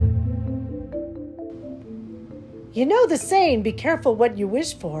You know the saying, be careful what you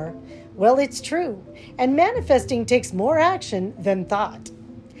wish for? Well, it's true, and manifesting takes more action than thought.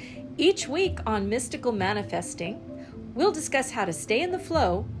 Each week on Mystical Manifesting, we'll discuss how to stay in the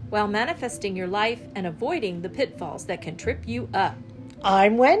flow while manifesting your life and avoiding the pitfalls that can trip you up.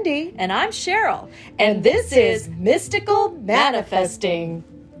 I'm Wendy. And I'm Cheryl. And this is Mystical Manifesting.